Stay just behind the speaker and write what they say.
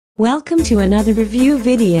Welcome to another review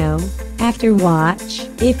video. After watch,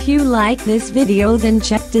 if you like this video then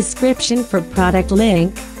check description for product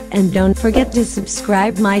link, and don't forget to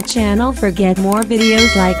subscribe my channel for get more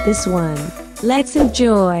videos like this one. Let's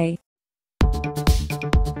enjoy.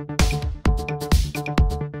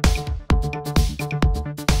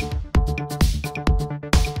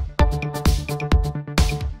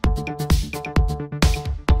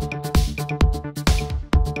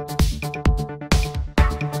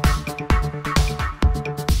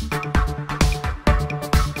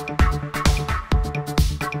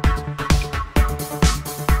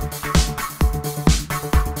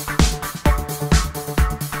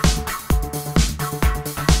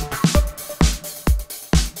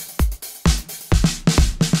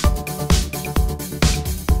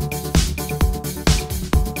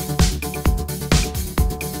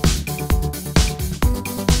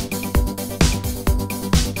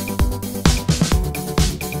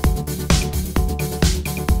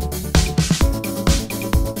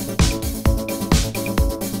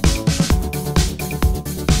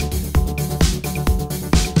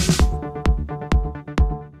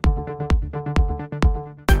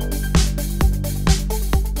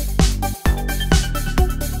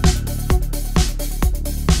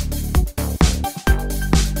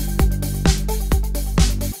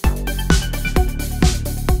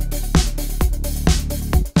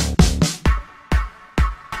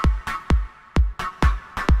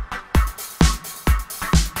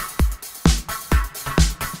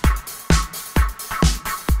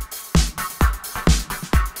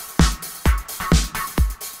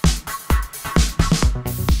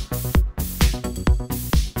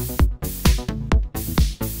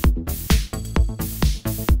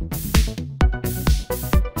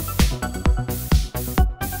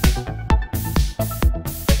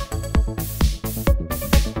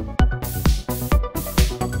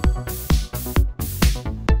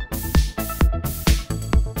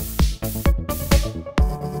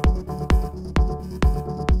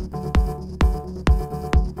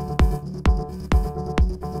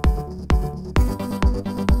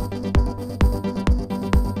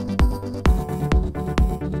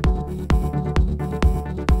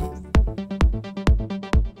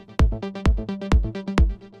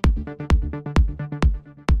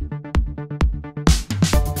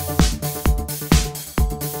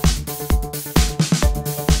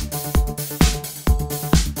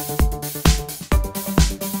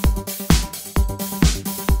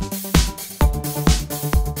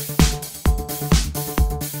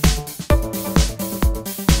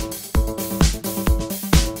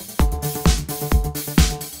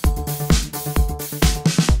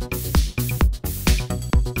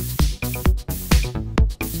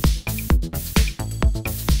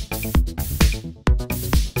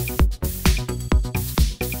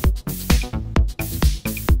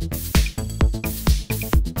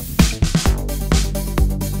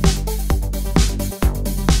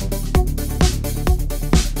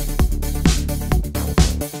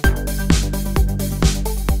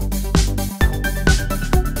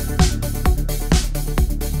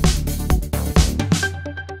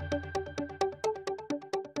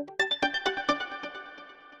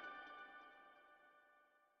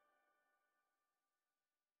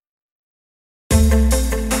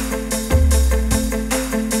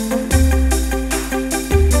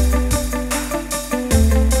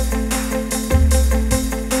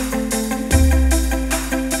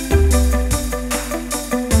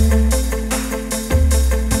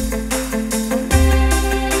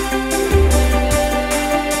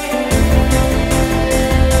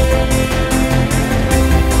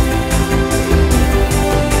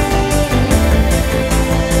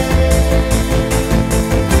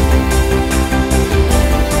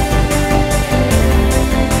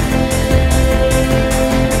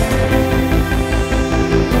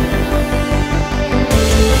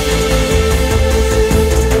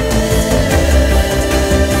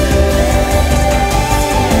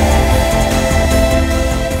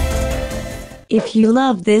 If you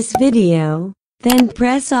love this video, then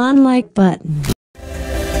press on like button.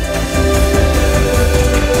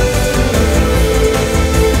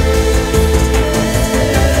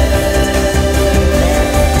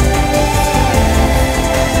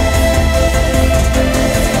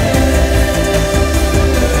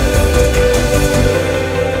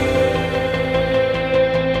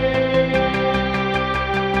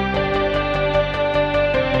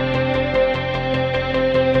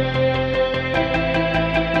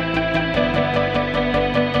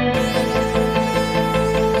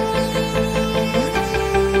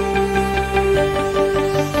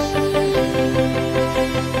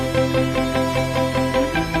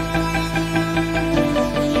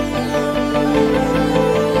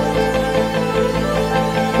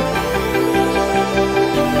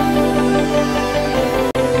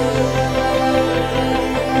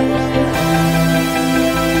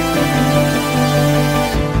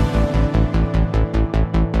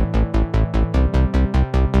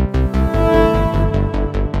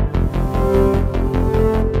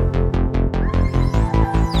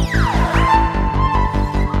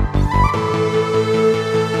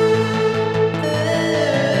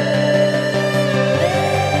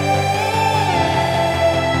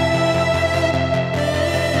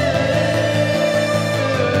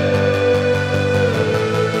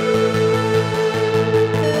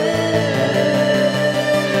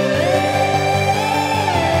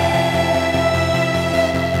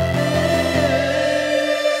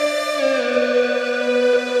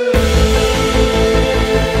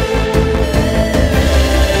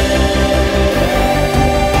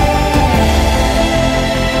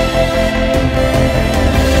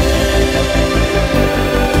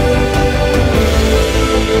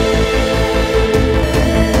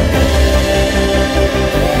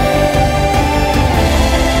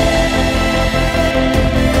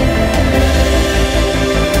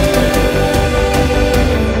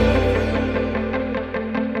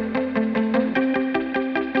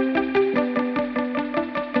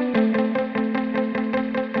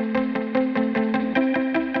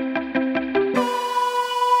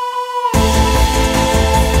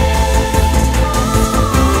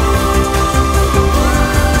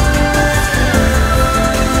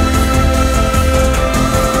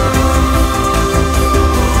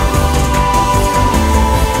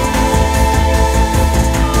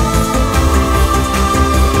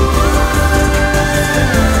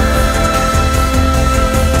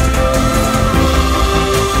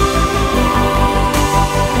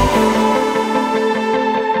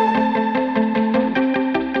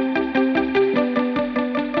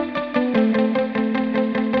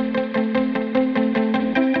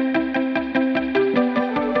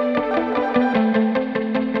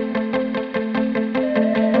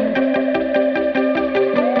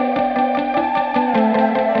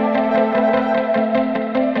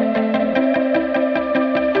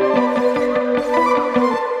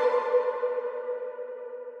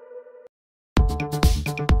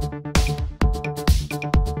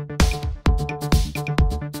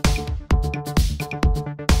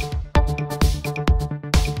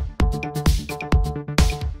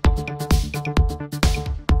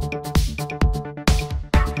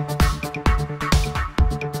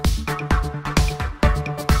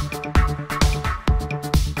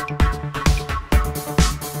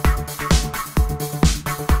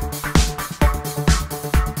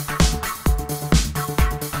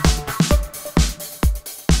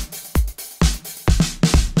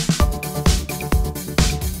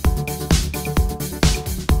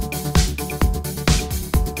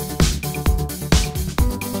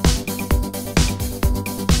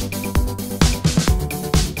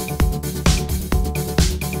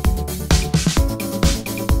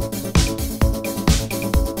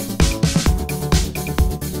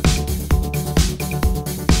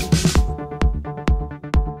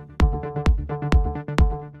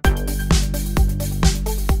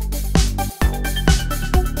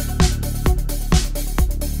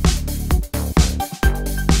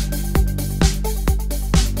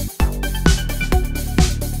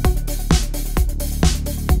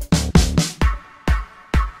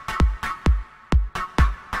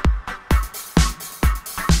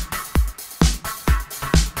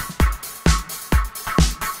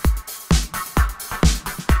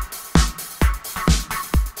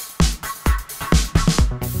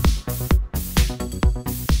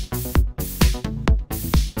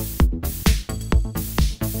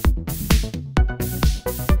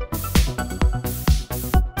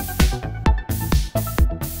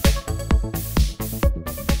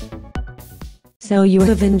 So you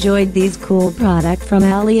have enjoyed these cool products from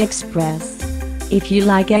AliExpress. If you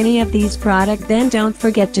like any of these products, then don't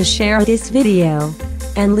forget to share this video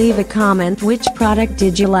and leave a comment which product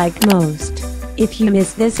did you like most. If you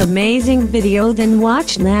missed this amazing video, then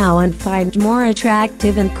watch now and find more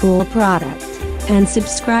attractive and cool product. And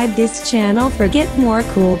subscribe this channel for get more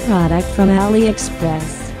cool product from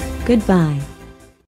AliExpress. Goodbye.